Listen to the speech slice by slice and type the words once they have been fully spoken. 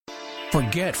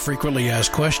Forget frequently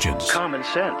asked questions. Common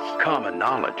sense, common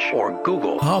knowledge, or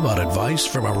Google. How about advice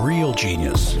from a real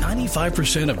genius?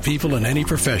 95% of people in any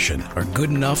profession are good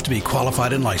enough to be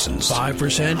qualified and licensed.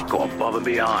 5% go above and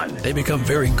beyond. They become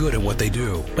very good at what they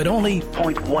do, but only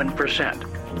 0.1%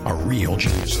 are real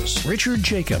geniuses. Richard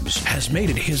Jacobs has made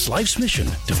it his life's mission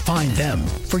to find them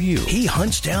for you. He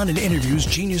hunts down and interviews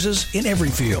geniuses in every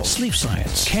field: sleep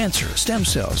science, cancer, stem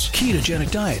cells,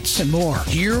 ketogenic diets, and more.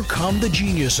 Here come the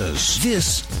geniuses.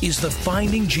 This is the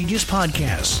Finding Genius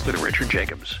Podcast with Richard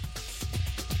Jacobs.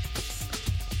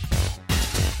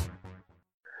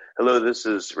 Hello, this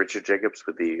is Richard Jacobs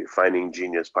with the Finding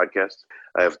Genius Podcast.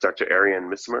 I have Dr. Arianne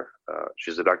Missimer.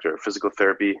 She's a doctor of physical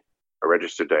therapy, a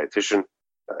registered dietitian,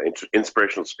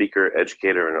 inspirational speaker,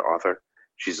 educator, and an author.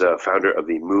 She's a founder of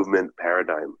the Movement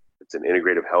Paradigm. It's an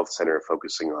integrative health center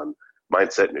focusing on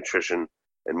mindset, nutrition,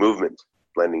 and movement,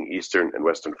 blending Eastern and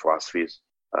Western philosophies,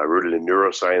 rooted in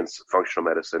neuroscience, functional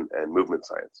medicine, and movement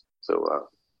science. So,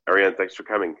 Arianne, thanks for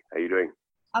coming. How are you doing?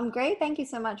 I'm great. Thank you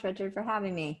so much, Richard, for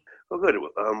having me. Well, good.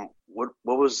 What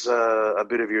was a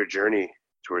bit of your journey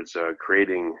towards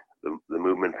creating the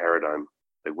Movement Paradigm?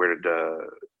 Like, where did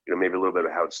maybe a little bit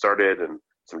of how it started and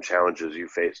some challenges you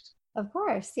faced? Of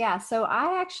course. Yeah. So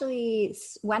I actually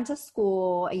went to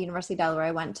school at University of Delaware.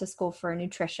 I went to school for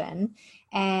nutrition,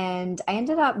 and I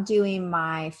ended up doing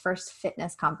my first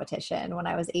fitness competition when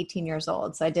I was 18 years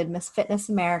old. So I did Miss Fitness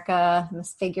America,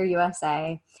 Miss Figure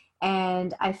USA,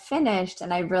 and I finished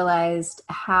and I realized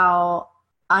how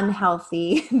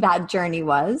unhealthy that journey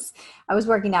was. I was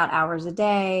working out hours a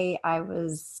day. I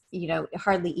was,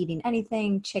 hardly eating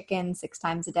anything, chicken 6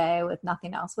 times a day with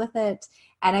nothing else with it.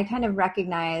 And I kind of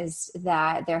recognized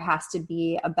that there has to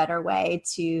be a better way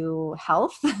to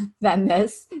health than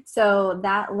this. So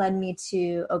that led me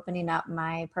to opening up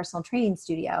my personal training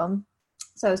studio.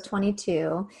 So I was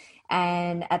 22.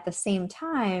 And at the same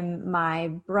time, my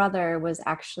brother was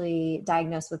actually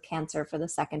diagnosed with cancer for the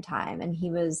second time, and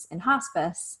he was in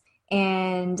hospice.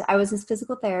 And I was his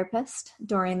physical therapist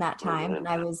during that time. And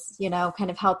I was,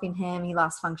 kind of helping him. He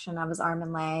lost function of his arm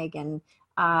and leg. And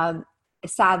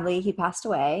sadly, he passed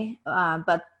away.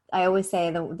 But I always say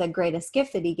the greatest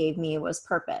gift that he gave me was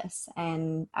purpose.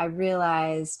 And I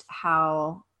realized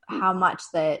how much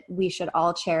that we should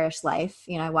all cherish life.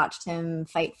 I watched him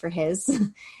fight for his.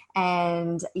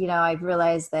 And, I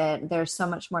realized that there's so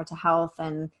much more to health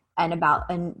and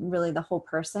really the whole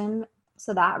person.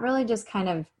 So that really just kind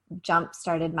of jump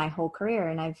started my whole career,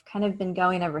 and I've kind of been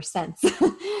going ever since.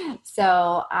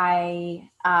 So I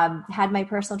had my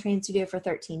personal training studio for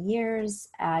 13 years.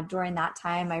 During that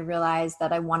time, I realized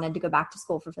that I wanted to go back to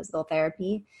school for physical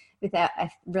therapy. With that, I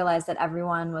realized that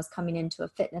everyone was coming into a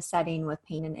fitness setting with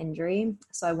pain and injury.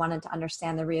 So I wanted to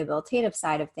understand the rehabilitative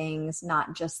side of things,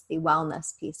 not just the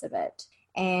wellness piece of it.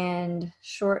 And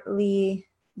shortly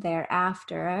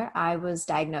thereafter, I was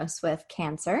diagnosed with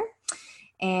cancer.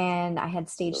 And I had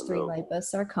stage 3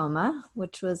 liposarcoma,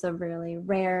 which was a really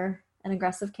rare and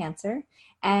aggressive cancer.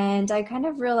 And I kind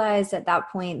of realized at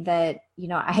that point that,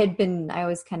 I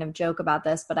always kind of joke about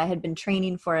this, but I had been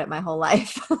training for it my whole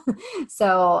life.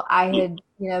 So I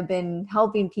had, been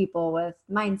helping people with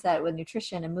mindset, with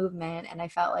nutrition and movement. And I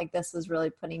felt like this was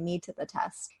really putting me to the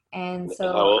test. And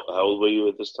so how old were you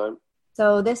at this time?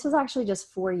 So this was actually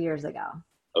just 4 years ago.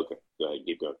 Okay, go ahead,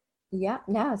 keep going.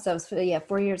 Yeah. So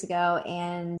 4 years ago,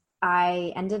 and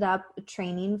I ended up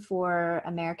training for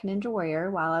American Ninja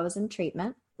Warrior while I was in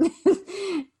treatment,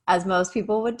 as most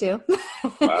people would do.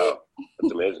 Wow,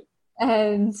 that's amazing.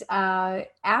 And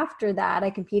after that, I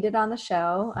competed on the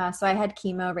show. So I had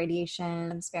chemo,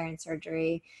 radiation, sparing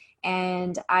surgery.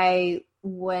 And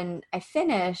when I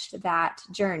finished that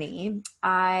journey,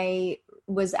 I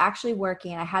was actually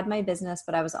working. I had my business,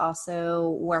 but I was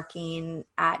also working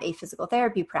at a physical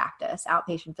therapy practice,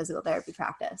 outpatient physical therapy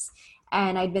practice.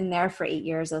 And I'd been there for 8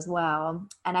 years as well.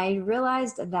 And I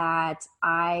realized that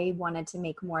I wanted to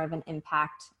make more of an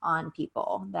impact on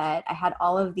people, that I had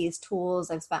all of these tools.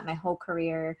 I've spent my whole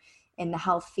career in the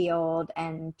health field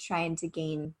and trying to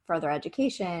gain further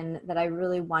education, that I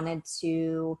really wanted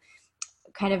to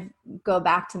kind of go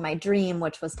back to my dream,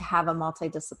 which was to have a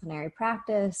multidisciplinary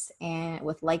practice and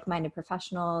with like-minded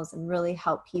professionals and really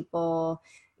help people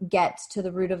get to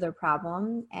the root of their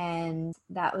problem. And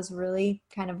that was really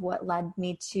kind of what led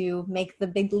me to make the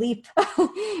big leap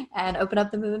and open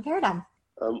up the Movement Paradigm.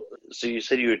 So you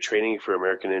said you were training for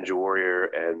American Ninja Warrior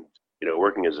and,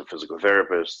 working as a physical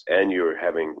therapist, and you were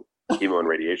having chemo and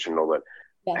radiation and all that.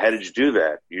 Yes. How did you do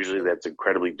that? Usually that's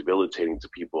incredibly debilitating to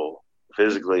people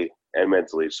physically and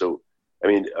mentally. So,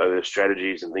 are there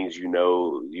strategies and things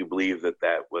you believe that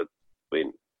would,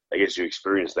 I guess you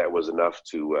experienced that was enough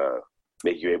to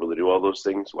make you able to do all those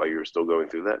things while you were still going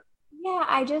through that? Yeah,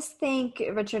 I just think,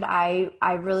 Richard, I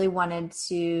really wanted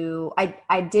to,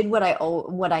 I did what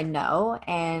I know.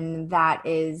 And that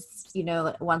is,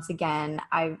 once again,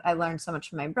 I learned so much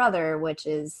from my brother, which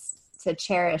is to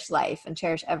cherish life and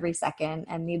cherish every second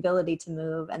and the ability to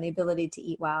move and the ability to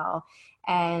eat well.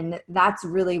 And that's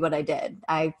really what I did.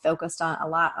 I focused on a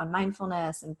lot on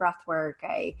mindfulness and breath work.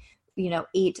 I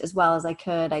ate as well as I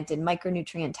could. I did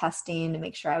micronutrient testing to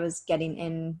make sure I was getting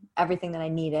in everything that I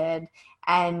needed.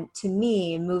 And to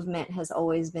me, movement has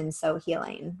always been so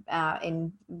healing.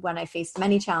 And when I faced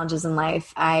many challenges in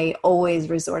life, I always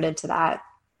resorted to that.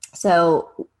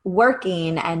 So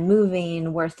working and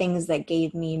moving were things that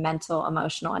gave me mental,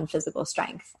 emotional, and physical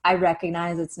strength. I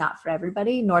recognize it's not for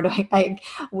everybody, nor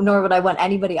would I want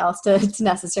anybody else to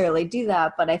necessarily do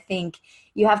that. But I think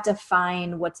you have to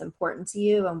find what's important to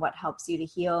you and what helps you to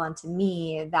heal. And to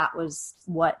me, that was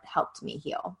what helped me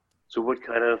heal. So what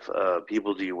kind of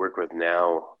people do you work with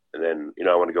now? And then,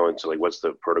 I want to go into what's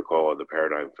the protocol or the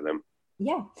paradigm for them?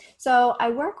 Yeah. So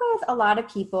I work with a lot of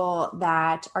people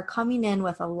that are coming in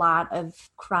with a lot of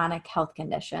chronic health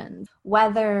conditions,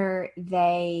 whether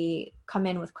they come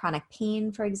in with chronic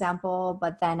pain, for example,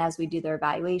 but then as we do their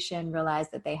evaluation, realize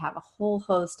that they have a whole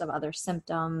host of other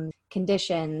symptoms,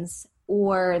 conditions,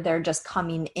 or they're just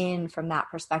coming in from that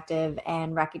perspective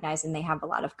and recognizing they have a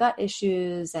lot of gut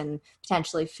issues and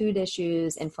potentially food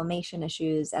issues, inflammation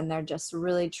issues, and they're just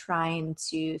really trying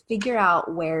to figure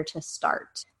out where to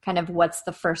start, kind of what's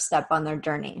the first step on their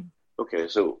journey. Okay,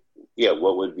 so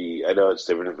what would be, I know it's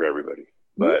different for everybody,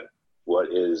 but what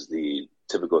is the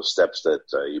typical steps that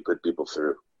you put people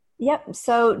through? Yep.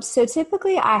 So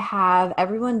typically I have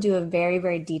everyone do a very,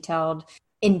 very detailed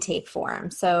intake form.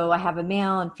 So I have a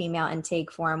male and female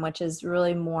intake form, which is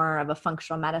really more of a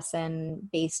functional medicine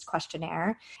based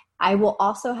questionnaire. I will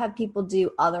also have people do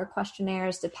other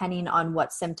questionnaires depending on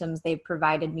what symptoms they've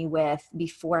provided me with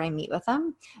before I meet with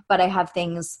them. But I have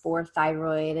things for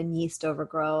thyroid and yeast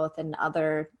overgrowth and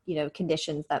other,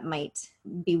 conditions that might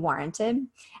be warranted.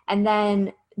 And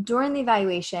then during the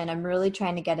evaluation, I'm really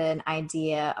trying to get an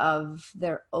idea of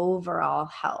their overall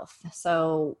health.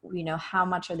 So, how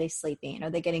much are they sleeping? Are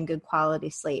they getting good quality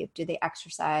sleep? Do they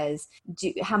exercise?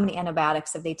 How many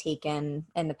antibiotics have they taken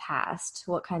in the past?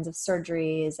 What kinds of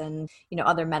surgeries and,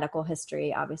 other medical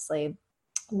history, obviously.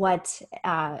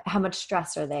 How much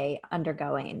stress are they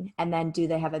undergoing? And then do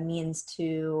they have a means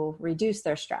to reduce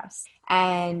their stress?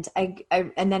 And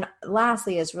and then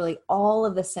lastly is really all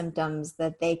of the symptoms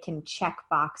that they can check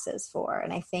boxes for.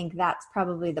 And I think that's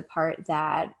probably the part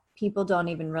that people don't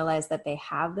even realize that they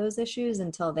have those issues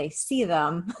until they see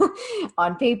them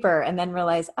on paper and then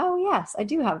realize, oh yes, I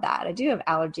do have that. I do have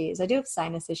allergies. I do have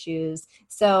sinus issues.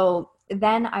 So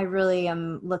then I really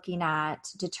am looking at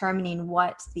determining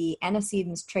what the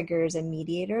antecedents, triggers, and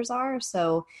mediators are.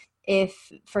 So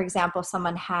if, for example,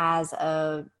 someone has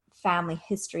a family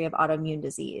history of autoimmune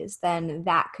disease, then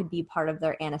that could be part of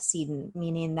their antecedent,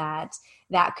 meaning that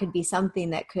that could be something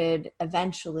that could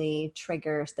eventually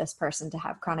trigger this person to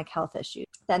have chronic health issues.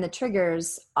 Then the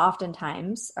triggers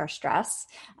oftentimes are stress,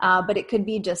 but it could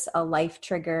be just a life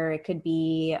trigger. It could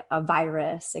be a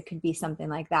virus. It could be something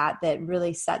like that that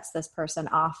really sets this person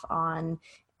off on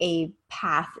a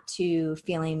path to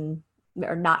feeling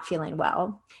or not feeling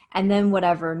well. And then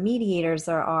whatever mediators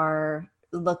there are,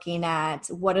 looking at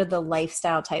what are the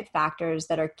lifestyle type factors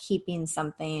that are keeping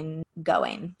something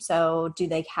going. So do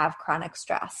they have chronic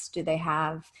stress? Do they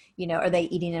have, are they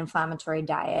eating an inflammatory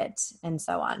diet and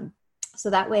so on? So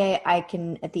that way I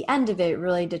can, at the end of it,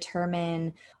 really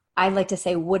determine, I like to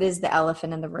say, what is the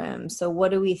elephant in the room? So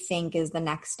what do we think is the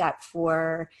next step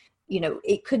for,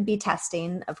 it could be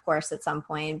testing, of course, at some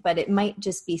point, but it might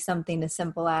just be something as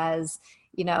simple as,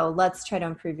 let's try to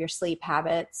improve your sleep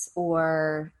habits,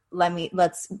 or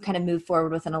let's kind of move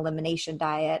forward with an elimination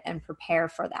diet and prepare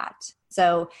for that.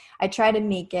 So I try to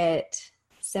make it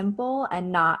simple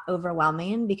and not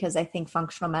overwhelming, because I think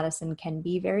functional medicine can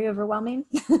be very overwhelming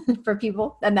for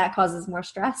people, and that causes more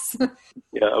stress.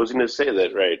 Yeah, I was going to say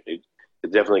that, right. It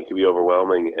definitely can be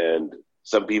overwhelming, and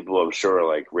some people I'm sure are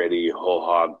like ready whole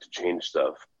hog to change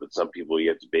stuff, but some people you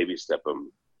have to baby step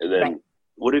them. And then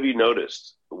What have you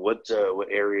noticed? What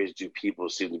areas do people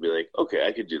seem to be like, okay,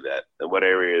 I could do that? And what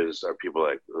areas are people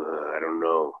like, I don't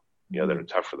know, that are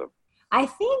tough for them? I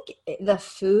think the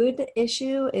food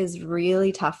issue is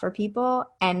really tough for people.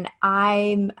 And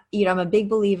I'm a big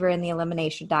believer in the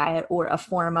elimination diet, or a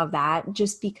form of that,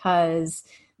 just because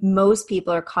most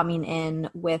people are coming in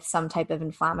with some type of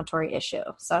inflammatory issue.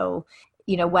 So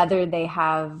whether they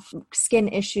have skin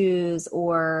issues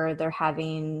or they're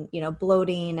having,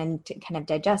 bloating and kind of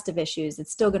digestive issues,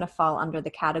 it's still going to fall under the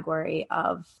category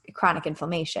of chronic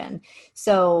inflammation.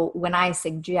 So when I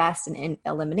suggest an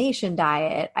elimination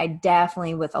diet, I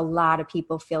definitely, with a lot of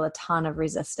people, feel a ton of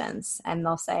resistance. And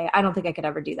they'll say, I don't think I could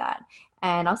ever do that.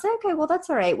 And I'll say, okay, well, that's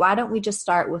all right. Why don't we just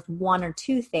start with one or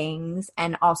two things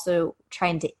and also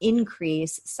trying to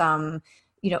increase some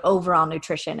overall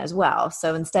nutrition as well.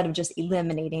 So instead of just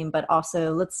eliminating, but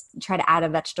also let's try to add a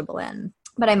vegetable in.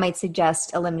 But I might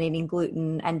suggest eliminating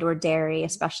gluten and or dairy,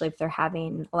 especially if they're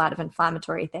having a lot of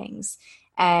inflammatory things.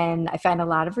 And I find a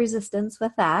lot of resistance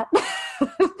with that.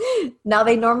 Now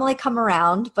they normally come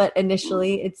around, but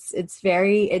initially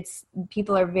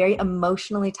people are very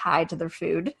emotionally tied to their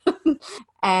food.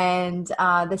 And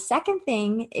the second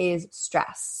thing is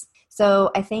stress.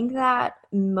 So I think that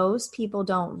most people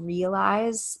don't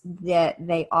realize that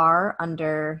they are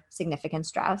under significant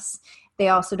stress. They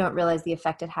also don't realize the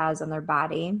effect it has on their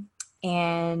body.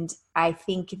 And I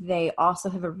think they also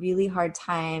have a really hard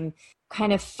time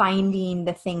kind of finding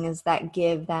the things that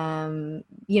give them,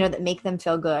 that make them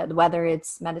feel good, whether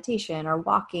it's meditation or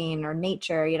walking or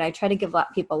nature. I try to give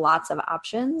people lots of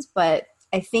options, but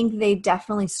I think they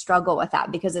definitely struggle with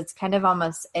that because it's kind of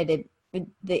almost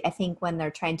I think when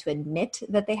they're trying to admit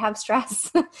that they have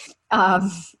stress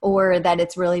or that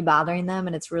it's really bothering them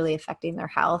and it's really affecting their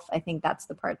health, I think that's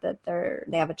the part that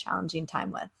they have a challenging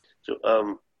time with. So,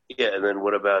 and then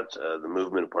what about the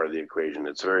movement part of the equation?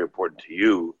 It's very important to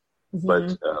you, but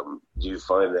do you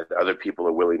find that other people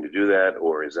are willing to do that,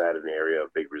 or is that an area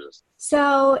of big resistance?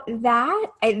 So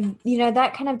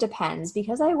that kind of depends,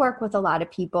 because I work with a lot of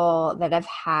people that have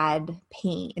had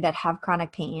pain, that have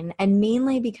chronic pain, and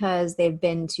mainly because they've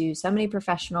been to so many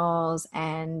professionals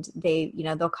and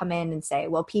they'll come in and say,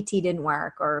 well, PT didn't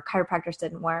work or chiropractors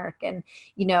didn't work. And,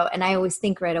 and I always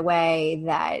think right away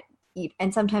that,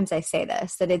 and sometimes I say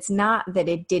this, that it's not that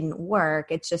it didn't work.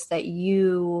 It's just that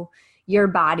your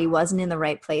body wasn't in the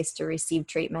right place to receive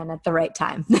treatment at the right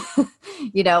time.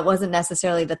 It wasn't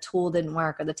necessarily the tool didn't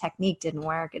work or the technique didn't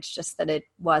work. It's just that it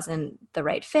wasn't the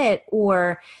right fit,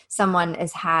 or someone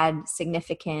has had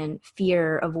significant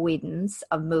fear avoidance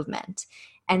of movement.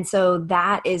 And so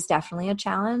that is definitely a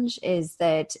challenge, is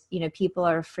that, people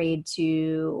are afraid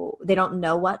they don't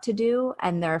know what to do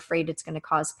and they're afraid it's going to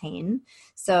cause pain.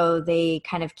 So they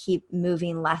kind of keep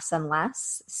moving less and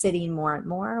less, sitting more and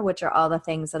more, which are all the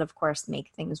things that of course make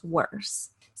things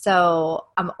worse. So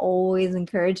I'm always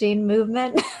encouraging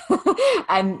movement.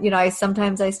 And,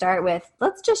 sometimes I start with,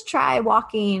 let's just try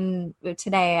walking.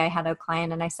 Today I had a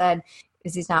client and I said,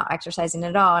 because he's not exercising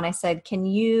at all. And I said, can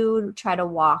you try to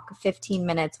walk 15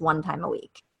 minutes one time a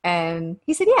week? And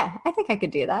he said, yeah, I think I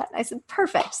could do that. I said,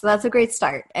 perfect. So that's a great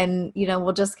start. And,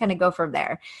 we'll just kind of go from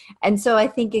there. And so I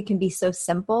think it can be so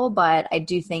simple, but I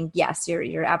do think, yes,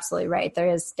 you're absolutely right. There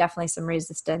is definitely some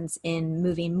resistance in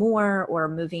moving more or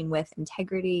moving with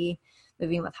integrity,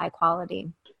 moving with high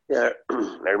quality. Yeah.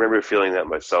 I remember feeling that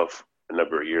myself a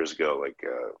number of years ago,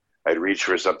 I'd reach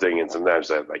for something and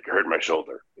sometimes I'd hurt my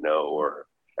shoulder, or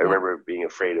I remember being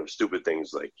afraid of stupid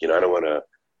things like, I don't want to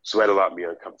sweat a lot and be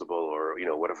uncomfortable, or,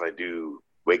 what if I do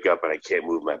wake up and I can't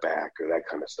move my back, or that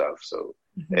kind of stuff. So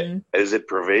is it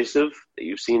pervasive that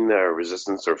you've seen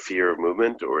resistance or fear of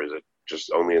movement, or is it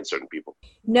just only in certain people?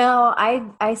 No,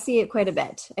 I see it quite a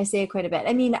bit.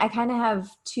 I mean, I kind of have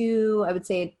two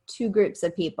groups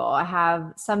of people. I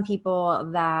have some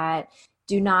people that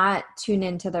do not tune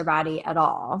into their body at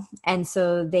all. And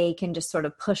so they can just sort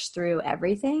of push through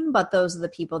everything. But those are the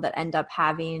people that end up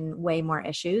having way more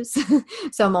issues.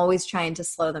 So I'm always trying to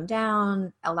slow them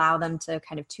down, allow them to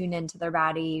kind of tune into their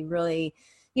body, really,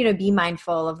 be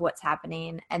mindful of what's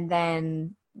happening. And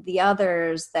then the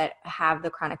others that have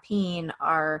the chronic pain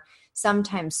are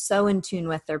sometimes so in tune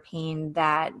with their pain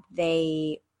that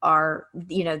they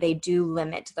do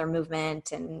limit their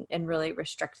movement and really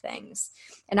restrict things.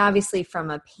 And obviously from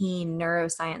a pain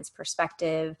neuroscience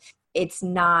perspective, it's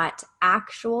not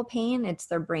actual pain, it's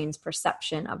their brain's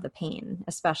perception of the pain,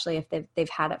 especially if they've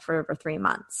had it for over 3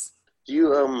 months. Do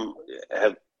you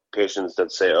have patients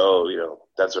that say, oh,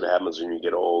 that's what happens when you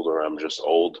get old, or I'm just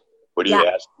old? What do you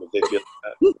ask them if they feel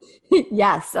that?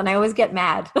 Yes. And I always get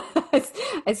mad.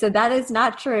 I said, that is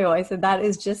not true. I said,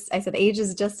 age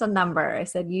is just a number. I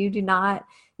said, you do not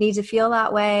need to feel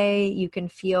that way. You can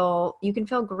feel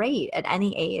great at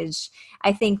any age.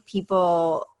 I think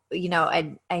people,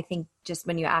 I think just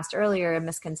when you asked earlier, a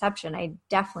misconception, I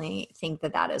definitely think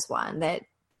that is one, that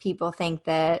people think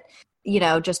that,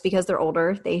 just because they're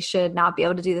older, they should not be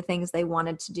able to do the things they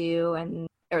wanted to do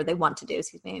or they want to do,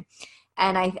 excuse me.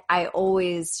 And I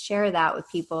always share that with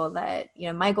people that,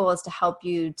 my goal is to help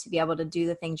you to be able to do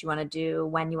the things you want to do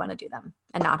when you want to do them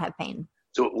and not have pain.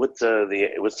 So what's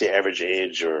the average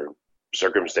age or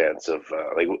circumstance of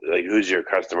like who's your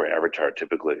customer avatar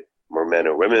typically? More men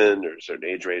or women, or certain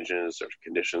age ranges or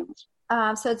conditions?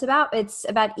 So it's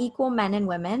about equal men and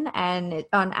women, and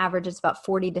on average, it's about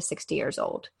 40 to 60 years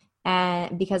old.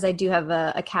 And because I do have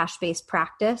a cash-based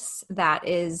practice, that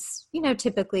is,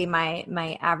 typically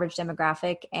my average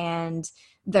demographic, and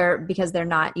because they're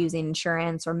not using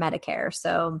insurance or Medicare.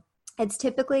 So it's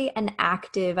typically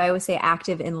I always say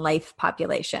active in life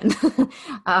population,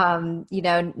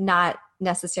 not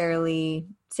necessarily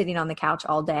sitting on the couch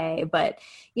all day, but,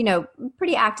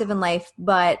 pretty active in life,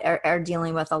 but are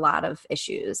dealing with a lot of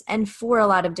issues, and for a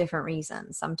lot of different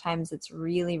reasons. Sometimes it's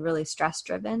really, really stress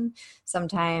driven.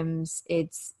 Sometimes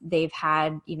they've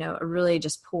had, a really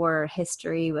just poor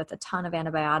history with a ton of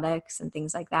antibiotics and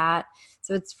things like that.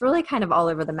 So it's really kind of all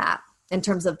over the map in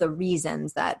terms of the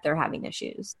reasons that they're having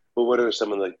issues. Well, what are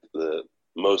some of the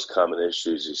most common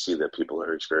issues you see that people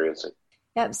are experiencing?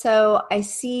 Yep. So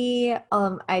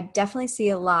I definitely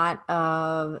see a lot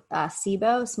of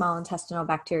SIBO, small intestinal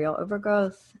bacterial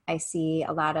overgrowth. I see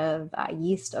a lot of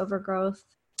yeast overgrowth.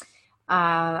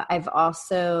 I've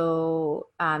also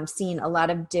seen a lot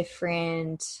of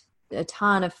a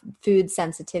ton of food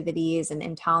sensitivities and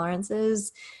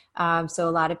intolerances. So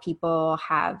a lot of people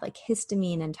have like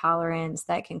histamine intolerance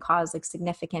that can cause like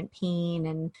significant pain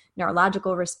and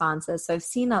neurological responses. So I've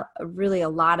seen really a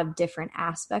lot of different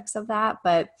aspects of that.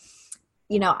 But,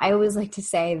 I always like to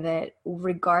say that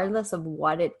regardless of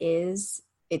what it is,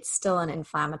 it's still an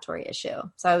inflammatory issue.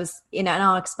 So and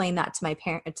I'll explain that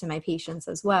to my patients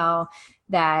as well,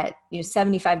 that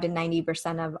 75 to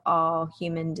 90% of all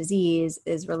human disease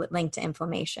is linked to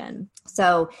inflammation.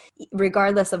 So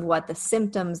regardless of what the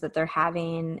symptoms that they're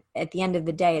having, at the end of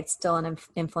the day, it's still an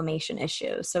inflammation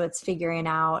issue. So it's figuring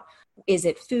out, is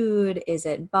it food? Is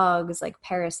it bugs like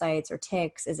parasites or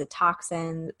ticks? Is it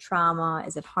toxins, trauma?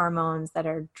 Is it hormones that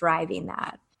are driving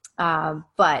that?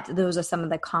 But those are some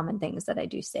of the common things that I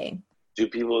do see. Do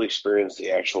people experience the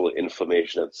actual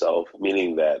inflammation itself,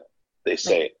 meaning that they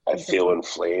say, I feel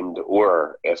inflamed,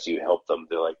 or after you help them,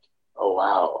 they're like, oh,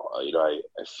 wow, I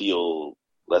feel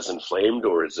less inflamed?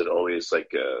 Or is it always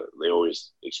like they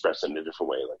always express it in a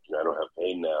different way? Like, I don't have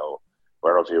pain now,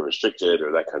 or I don't feel restricted,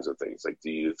 or that kinds of things. Like,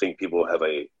 do you think people have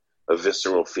a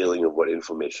visceral feeling of what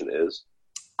inflammation is?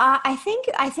 I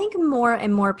think more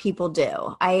and more people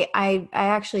do. I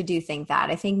actually do think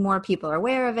that. I think more people are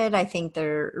aware of it. I think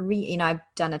I've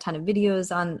done a ton of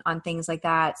videos on things like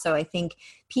that. So I think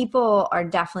people are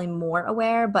definitely more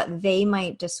aware, but they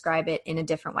might describe it in a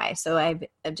different way. So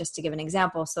just to give an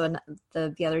example. So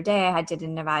the other day I did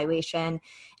an evaluation,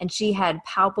 and she had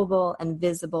palpable and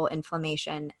visible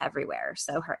inflammation everywhere.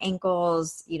 So her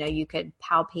ankles, you could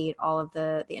palpate all of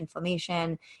the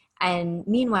inflammation. And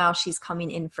meanwhile, she's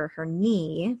coming in for her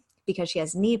knee because she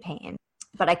has knee pain,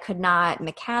 but I could not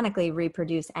mechanically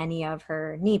reproduce any of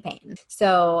her knee pain.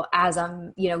 So as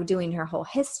I'm, doing her whole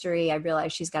history, I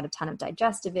realized she's got a ton of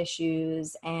digestive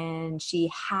issues, and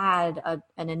she had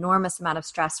an enormous amount of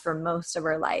stress for most of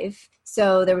her life.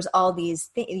 So there was all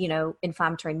these,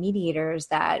 inflammatory mediators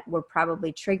that were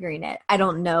probably triggering it. I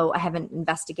don't know. I haven't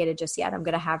investigated just yet. I'm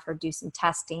going to have her do some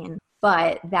testing.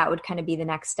 But that would kind of be the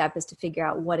next step, is to figure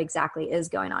out what exactly is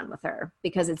going on with her,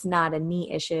 because it's not a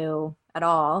knee issue at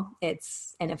all.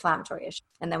 It's an inflammatory issue.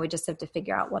 And then we just have to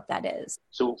figure out what that is.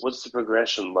 So what's the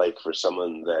progression like for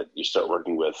someone that you start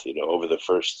working with, over the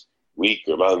first week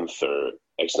or month or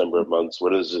X number of months?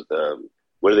 What is it?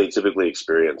 What do they typically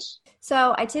experience?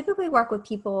 So I typically work with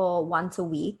people once a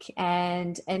week,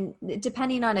 and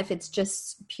depending on if it's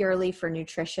just purely for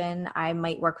nutrition, I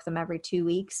might work with them every 2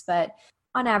 weeks, but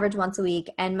on average once a week.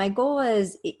 And my goal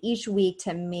is each week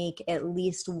to make at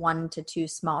least 1 to 2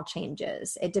 small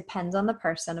changes. It depends on the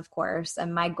person, of course.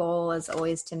 And my goal is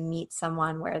always to meet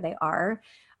someone where they are.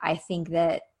 I think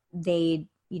that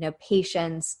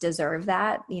patients deserve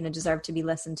that, deserve to be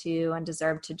listened to, and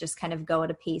deserve to just kind of go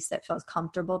at a pace that feels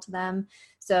comfortable to them.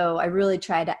 So I really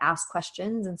try to ask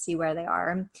questions and see where they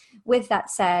are. With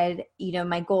that said,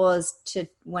 my goal is to,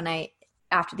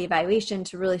 after the evaluation,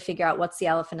 to really figure out what's the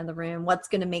elephant in the room, what's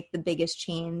going to make the biggest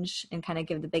change and kind of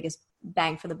give the biggest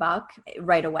bang for the buck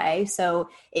right away. So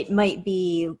it might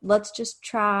be, let's just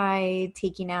try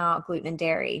taking out gluten and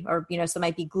dairy, or, so it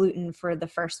might be gluten for the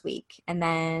first week. And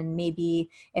then maybe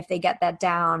if they get that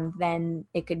down, then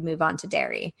it could move on to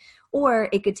dairy. or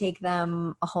it could take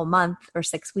them a whole month or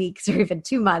 6 weeks or even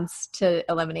 2 months to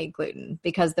eliminate gluten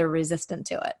because they're resistant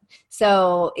to it.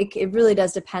 So it really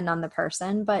does depend on the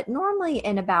person, but normally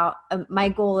in about, my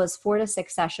goal is 4 to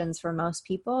 6 sessions for most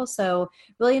people. So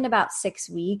really in about 6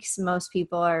 weeks, most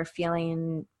people are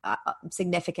feeling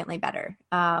significantly better.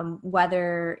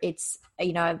 Whether it's,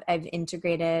 I've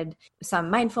integrated some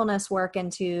mindfulness work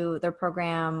into their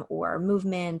program or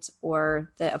movement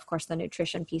or of course, the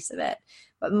nutrition piece of it.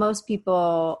 But most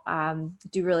people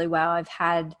do really well. I've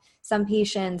had some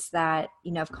patients that,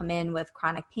 have come in with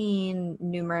chronic pain,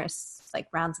 numerous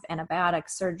rounds of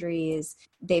antibiotics, surgeries.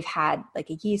 They've had a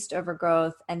yeast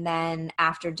overgrowth. And then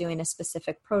after doing a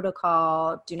specific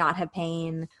protocol, do not have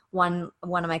pain. One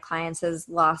of my clients has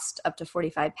lost up to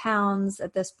 45 pounds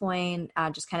at this point,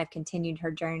 just kind of continued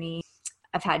her journey.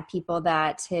 I've had people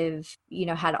that have,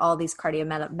 had all these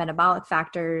cardiometabolic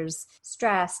factors,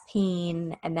 stress,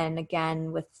 pain, and then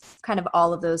again, with kind of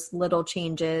all of those little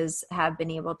changes have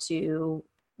been able to,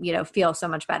 feel so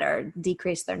much better,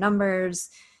 decrease their numbers,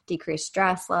 decrease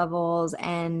stress levels,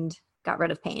 and got rid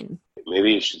of pain.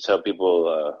 Maybe you should tell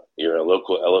people you're a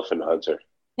local elephant hunter.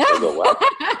 Go, wow.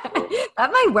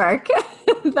 That might work.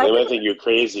 They might think you're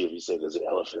crazy if you say there's an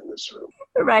elephant in this room.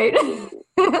 Right.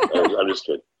 I'm just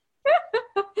kidding.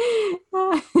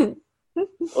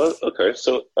 Well, okay.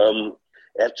 So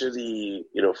after the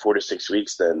 4 to 6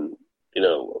 weeks, then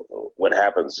what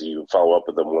happens? Do you follow up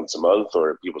with them once a month,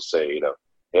 or people say,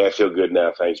 hey, I feel good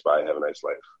now, thanks, bye, have a nice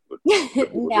life?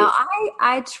 No,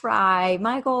 I try.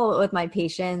 My goal with my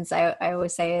patients, I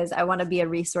always say, is I want to be a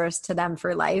resource to them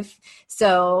for life.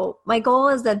 So my goal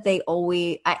is that they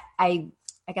always, I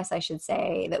guess I should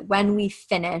say that when we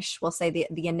finish, we'll say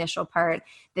the initial part,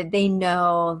 that they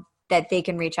know that they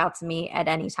can reach out to me at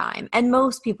any time. And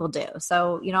most people do.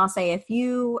 So, I'll say, if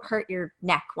you hurt your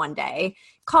neck one day,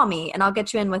 call me and I'll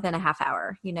get you in within a half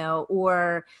hour,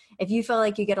 or if you feel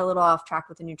like you get a little off track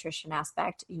with the nutrition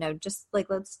aspect, just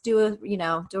let's do a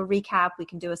recap. We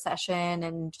can do a session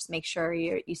and just make sure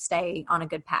you stay on a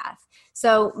good path.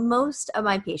 So most of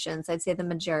my patients, I'd say the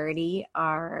majority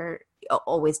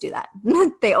always do that.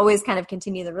 They always kind of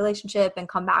continue the relationship and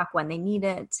come back when they need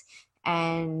it.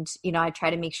 And, I try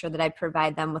to make sure that I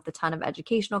provide them with a ton of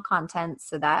educational content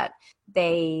so that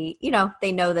they know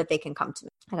that they can come to me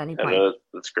at any point.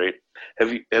 That's great.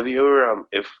 Have you ever,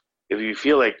 if you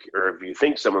feel like, or if you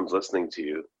think someone's listening to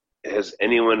you, has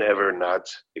anyone ever not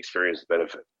experienced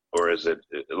benefit? Or is it,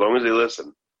 as long as they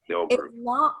listen, they'll improve?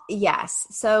 Yes.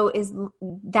 So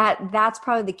that's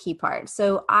probably the key part.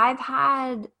 So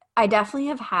I definitely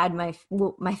have had my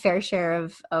fair share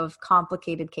of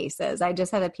complicated cases. I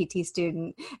just had a PT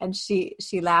student and she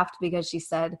laughed because she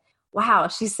said, wow,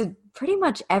 she said, pretty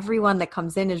much everyone that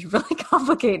comes in is really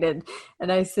complicated.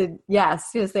 And I said,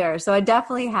 yes, they are. So I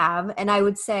definitely have. And I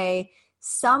would say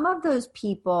some of those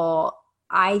people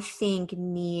I think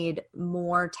need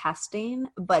more testing,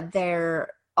 but they're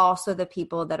also the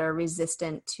people that are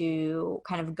resistant to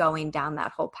kind of going down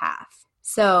that whole path.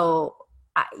 So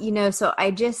so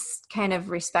I just kind of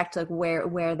respect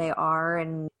where they are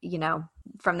and,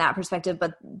 from that perspective,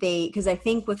 but because I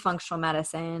think with functional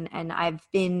medicine, and I've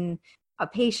been a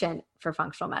patient for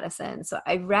functional medicine, so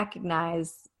I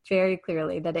recognize very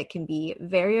clearly that it can be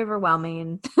very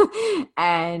overwhelming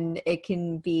and it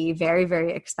can be very,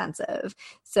 very expensive.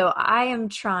 So I am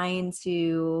trying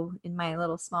to, in my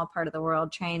little small part of the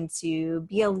world, trying to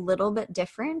be a little bit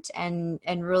different and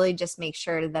really just make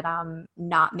sure that I'm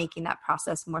not making that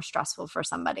process more stressful for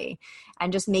somebody,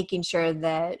 and just making sure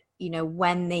that,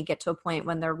 when they get to a point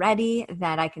when they're ready,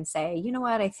 that I can say, you know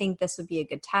what, I think this would be a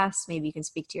good test. Maybe you can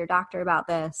speak to your doctor about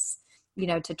this,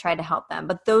 to try to help them.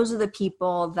 But those are the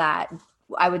people that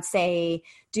I would say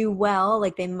do well.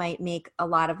 They might make a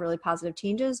lot of really positive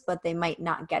changes, but they might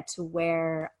not get to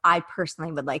where I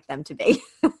personally would like them to be.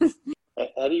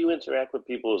 How do you interact with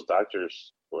people as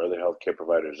doctors or other healthcare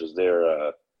providers? Is there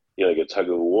a tug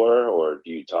of war, or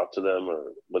do you talk to them,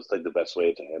 or what's the best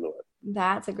way to handle it?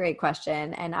 That's a great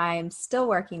question. And I'm still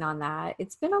working on that.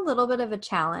 It's been a little bit of a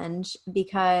challenge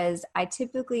because I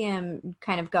typically am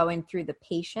kind of going through the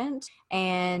patient,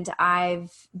 and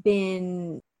I've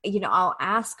been, I'll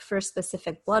ask for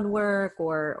specific blood work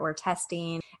or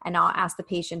testing, and I'll ask the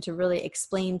patient to really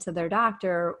explain to their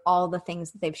doctor all the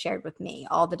things that they've shared with me,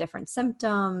 all the different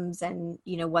symptoms and,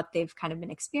 what they've kind of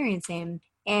been experiencing.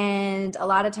 And a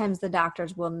lot of times the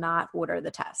doctors will not order the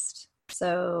test.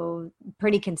 So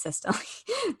pretty consistently.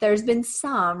 There's been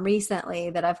some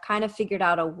recently that I've kind of figured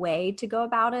out a way to go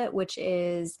about it, which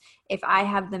is if I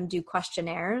have them do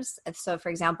questionnaires. So for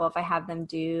example, if I have them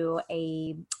do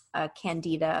a a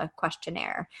candida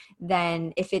questionnaire,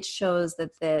 then if it shows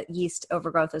that the yeast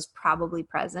overgrowth is probably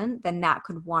present, then that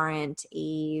could warrant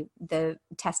the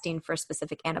testing for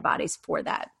specific antibodies for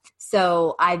that.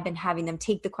 So I've been having them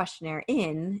take the questionnaire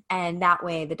in, and that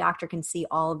way the doctor can see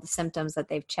all of the symptoms that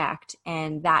they've checked,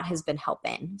 and that has been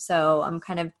helping. So I'm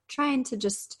kind of trying to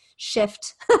just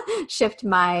shift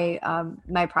my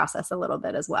my process a little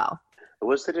bit as well.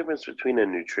 What's the difference between a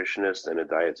nutritionist and a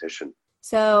dietitian?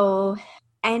 So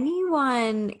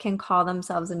anyone can call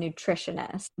themselves a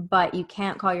nutritionist, but you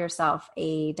can't call yourself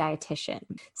a dietitian.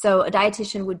 So a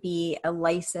dietitian would be a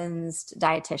licensed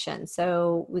dietitian.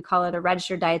 So we call it a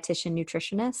registered dietitian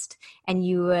nutritionist, and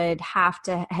you would have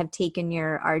to have taken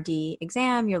your RD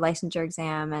exam, your licensure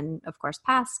exam, and of course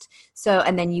passed. So,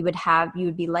 and then you would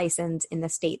be licensed in the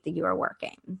state that you are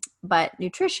working. But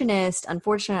nutritionist,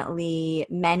 unfortunately,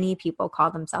 many people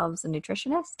call themselves a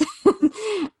nutritionist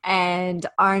and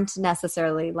aren't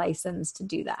necessarily licensed to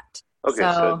do that. Okay,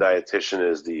 so dietitian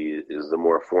is the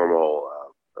more formal.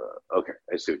 Okay,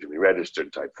 I see what you mean.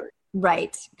 Registered type thing.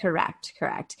 Right. Correct.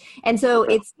 And so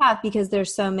it's tough because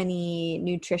there's so many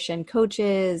nutrition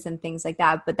coaches and things like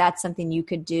that, but that's something you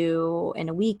could do in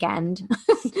a weekend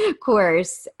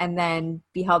course and then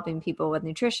be helping people with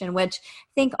nutrition, which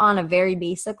I think on a very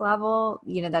basic level,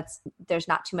 there's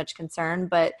not too much concern,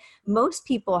 but most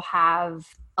people have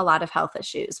a lot of health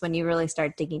issues when you really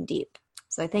start digging deep.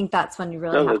 So I think that's when you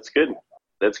really that's good.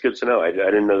 That's good to know. I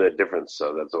didn't know that difference,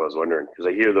 so that's what I was wondering, because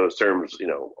I hear those terms,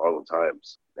 all the time.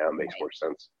 So now it makes more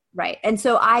sense. Right. And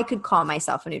so I could call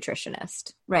myself a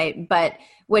nutritionist, right? But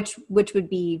which would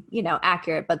be,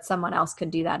 accurate, but someone else could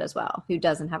do that as well who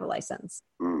doesn't have a license.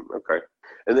 Okay.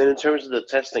 And then in terms of the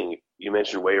testing, you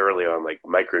mentioned way early on, like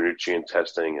micronutrient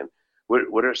testing, and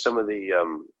what are some of the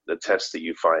tests that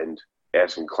you find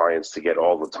asking clients to get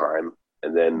all the time?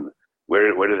 And then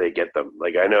where do they get them?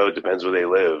 Like, I know it depends where they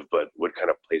live, but what kind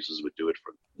of places would do it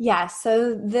for them? Yeah.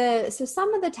 So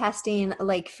some of the testing,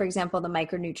 like for example, the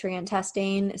micronutrient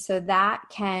testing, so that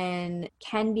can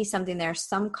be something. There are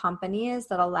some companies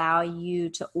that allow you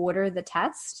to order the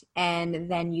test and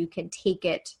then you can take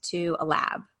it to a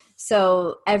lab.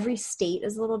 So every state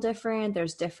is a little different.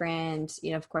 There's different,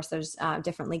 of course, there's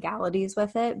different legalities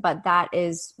with it, but that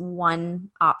is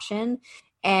one option.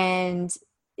 And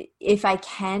if I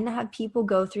can have people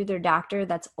go through their doctor,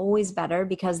 that's always better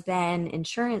because then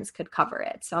insurance could cover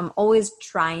it. So I'm always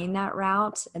trying that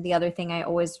route. And the other thing I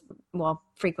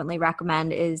frequently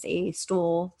recommend is a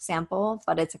stool sample,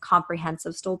 but it's a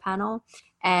comprehensive stool panel.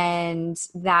 And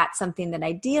that's something that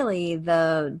ideally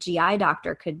the GI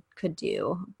doctor could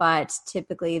do, but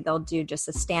typically they'll do just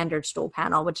a standard stool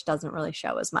panel, which doesn't really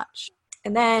show as much.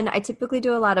 And then I typically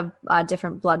do a lot of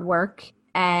different blood work.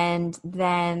 And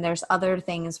then there's other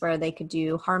things where they could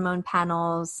do hormone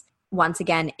panels. Once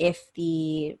again, if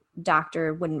the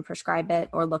doctor wouldn't prescribe it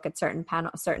or look at certain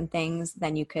things,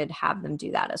 then you could have them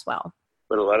do that as well.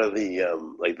 But a lot of the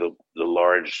the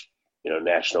large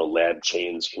national lab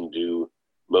chains can do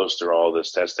most or all of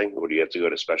this testing, or do you have to go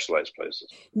to specialized places?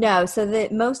 No, so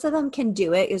that most of them can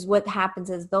do it. Is what happens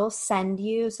is they'll send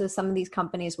you. So some of these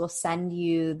companies will send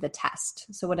you the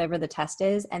test. So whatever the test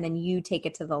is, and then you take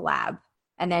it to the lab.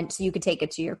 And then, so you could take it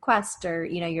to your Quest or,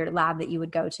 your lab that you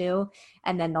would go to,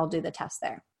 and then they'll do the test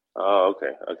there. Oh,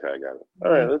 okay. Okay. I got it.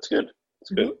 All right. That's good.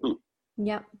 That's good. Mm-hmm.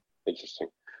 Yep. Interesting.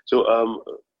 So,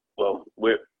 so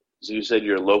you said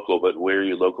you're local, but where are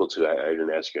you local to? I didn't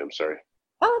ask you. I'm sorry.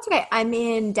 Oh, that's okay. I'm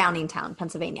in Downingtown,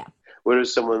 Pennsylvania. What if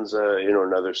someone's,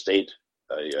 another state?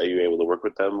 Are you able to work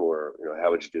with them, or, how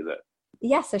would you do that?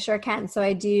 Yes, I sure can. So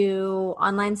I do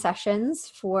online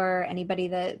sessions for anybody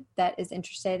that is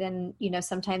interested in,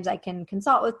 sometimes I can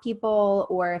consult with people,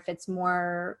 or if it's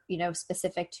more,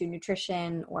 specific to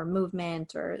nutrition or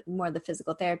movement or more the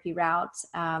physical therapy route,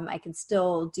 I can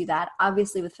still do that.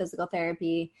 Obviously with physical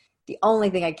therapy, the only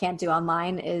thing I can't do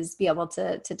online is be able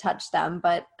to touch them,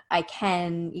 but I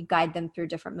can guide them through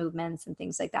different movements and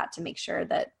things like that to make sure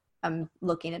that I'm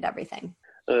looking at everything.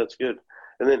 Oh, that's good.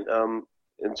 And then,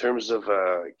 in terms of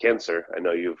cancer, I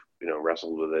know you've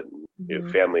wrestled with it, and your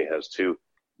family has too.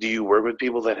 Do you work with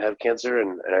people that have cancer?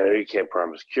 And I know you can't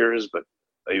promise cures, but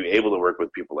are you able to work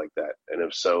with people like that? And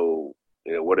if so,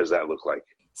 what does that look like?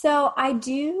 So I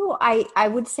do. I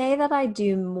would say that I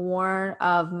do more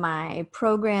of my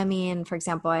programming. For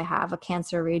example, I have a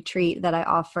cancer retreat that I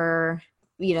offer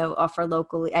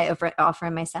locally. I offer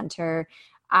in my center.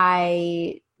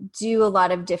 I do a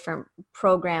lot of different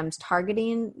programs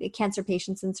targeting cancer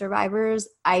patients and survivors.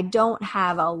 I don't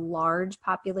have a large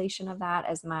population of that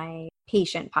as my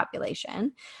patient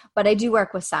population, but I do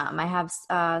work with some. I have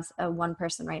one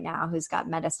person right now who's got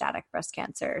metastatic breast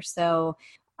cancer. So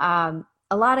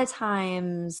A lot of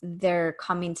times they're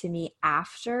coming to me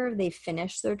after they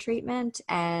finish their treatment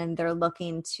and they're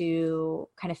looking to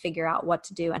kind of figure out what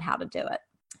to do and how to do it.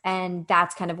 And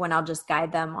that's kind of when I'll just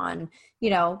guide them on,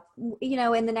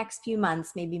 in the next few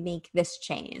months, maybe make this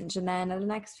change. And then in the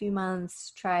next few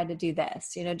months, try to do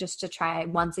this, just to try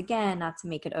once again, not to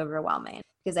make it overwhelming.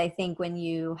 Because I think when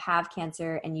you have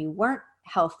cancer and you weren't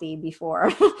healthy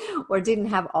before or didn't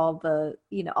have all the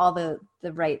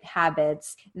right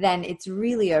habits, then it's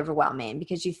really overwhelming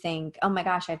because you think, oh my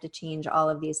gosh, I have to change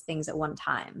all of these things at one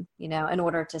time, in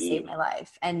order to save my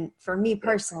life. And for me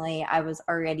personally, I was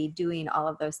already doing all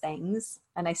of those things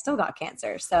and I still got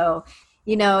cancer. So,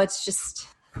 it's just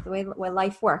the way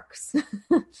life works. You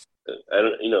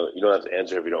don't have to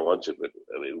answer if you don't want to, but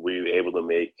were you able to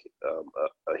make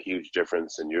a huge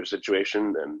difference in your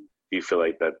situation? And do you feel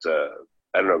like that,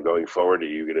 going forward,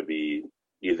 you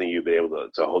think you'll be able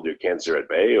to hold your cancer at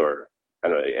bay, or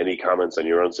any comments on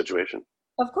your own situation?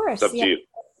 Of course. It's up to you.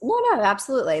 No,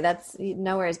 absolutely. That's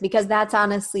no worries, because that's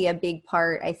honestly a big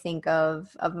part, I think,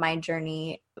 of my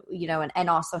journey, and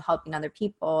also helping other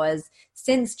people. As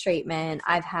since treatment,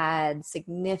 I've had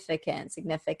significant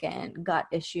gut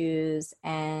issues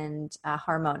and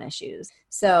hormone issues.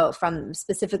 So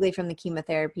specifically from the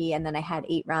chemotherapy, and then I had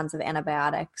 8 rounds of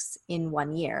antibiotics in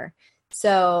 1 year.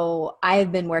 So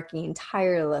I've been working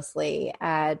tirelessly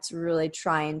at really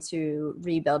trying to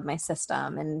rebuild my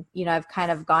system. And, I've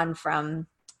kind of gone from,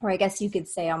 or I guess you could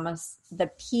say almost the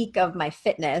peak of my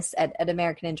fitness at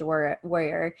American Ninja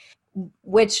Warrior,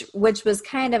 which was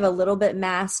kind of a little bit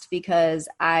masked because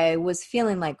I was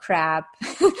feeling like crap,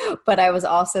 but I was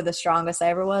also the strongest I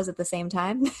ever was at the same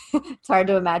time. It's hard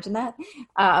to imagine that.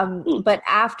 But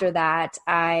after that,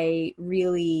 I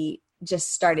really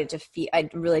just started to feel, I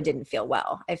really didn't feel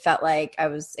well. I felt like I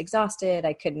was exhausted.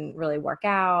 I couldn't really work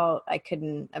out. I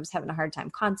was having a hard time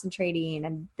concentrating.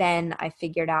 And then I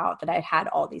figured out that I had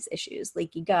all these issues,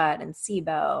 leaky gut and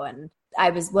SIBO, and I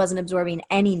wasn't absorbing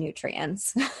any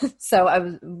nutrients. So I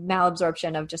was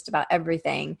malabsorption of just about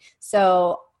everything.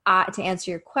 So to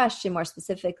answer your question more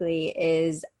specifically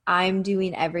is I'm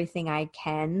doing everything I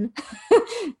can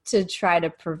to try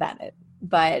to prevent it.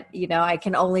 But, I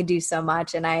can only do so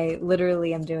much, and I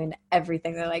literally am doing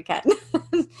everything that I can.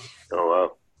 Oh,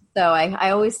 wow. So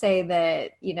I always say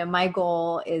that, my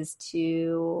goal is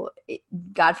to,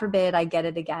 God forbid I get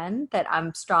it again, that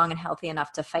I'm strong and healthy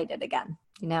enough to fight it again,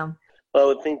 Well, I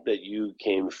would think that you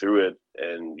came through it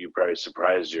and you probably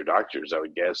surprised your doctors, I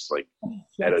would guess, like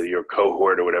out of your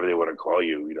cohort or whatever they want to call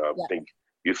you. I think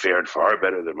you fared far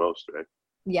better than most, right?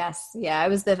 Yes. Yeah. I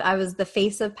was the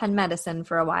face of Penn Medicine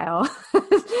for a while.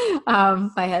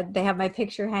 They have my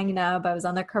picture hanging up. I was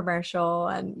on the commercial,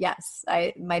 and yes,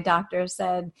 my doctor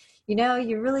said,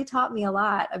 you really taught me a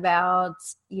lot about,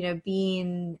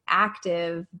 being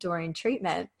active during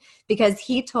treatment, because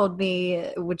he told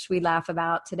me, which we laugh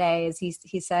about today, is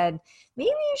he said, maybe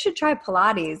you should try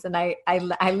Pilates. And I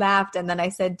laughed. And then I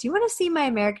said, do you want to see my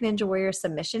American Ninja Warrior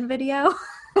submission video?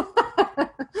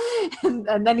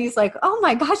 and then he's like, oh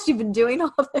my gosh, you've been doing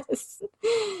all this.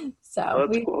 So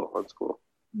that's cool.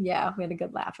 Yeah, we had a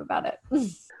good laugh about it.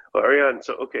 Well, Arianne,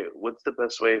 so what's the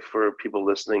best way for people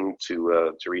listening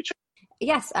to reach out?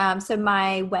 Yes, so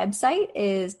my website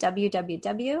is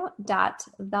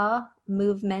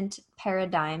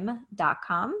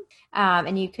www.themovementparadigm.com.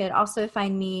 And you could also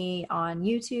find me on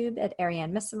YouTube at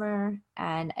Arianne Missimer,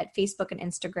 and at Facebook and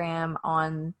Instagram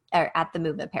at The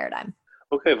Movement Paradigm.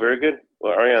 Okay, very good.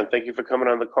 Well, Arianne, thank you for coming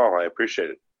on the call. I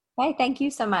appreciate it. Hey, thank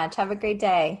you so much. Have a great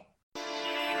day.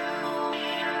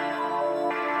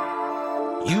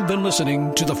 You've been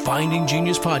listening to the Finding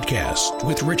Genius podcast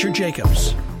with Richard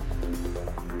Jacobs.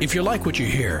 If you like what you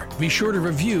hear, be sure to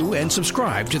review and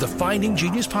subscribe to the Finding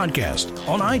Genius podcast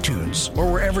on iTunes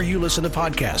or wherever you listen to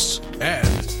podcasts.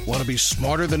 And want to be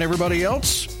smarter than everybody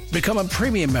else? Become a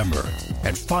premium member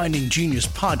at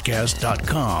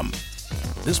findinggeniuspodcast.com.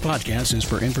 This podcast is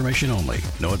for information only.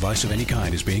 No advice of any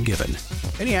kind is being given.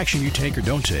 Any action you take or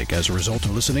don't take as a result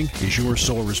of listening is your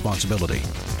sole responsibility.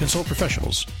 Consult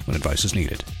professionals when advice is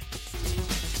needed.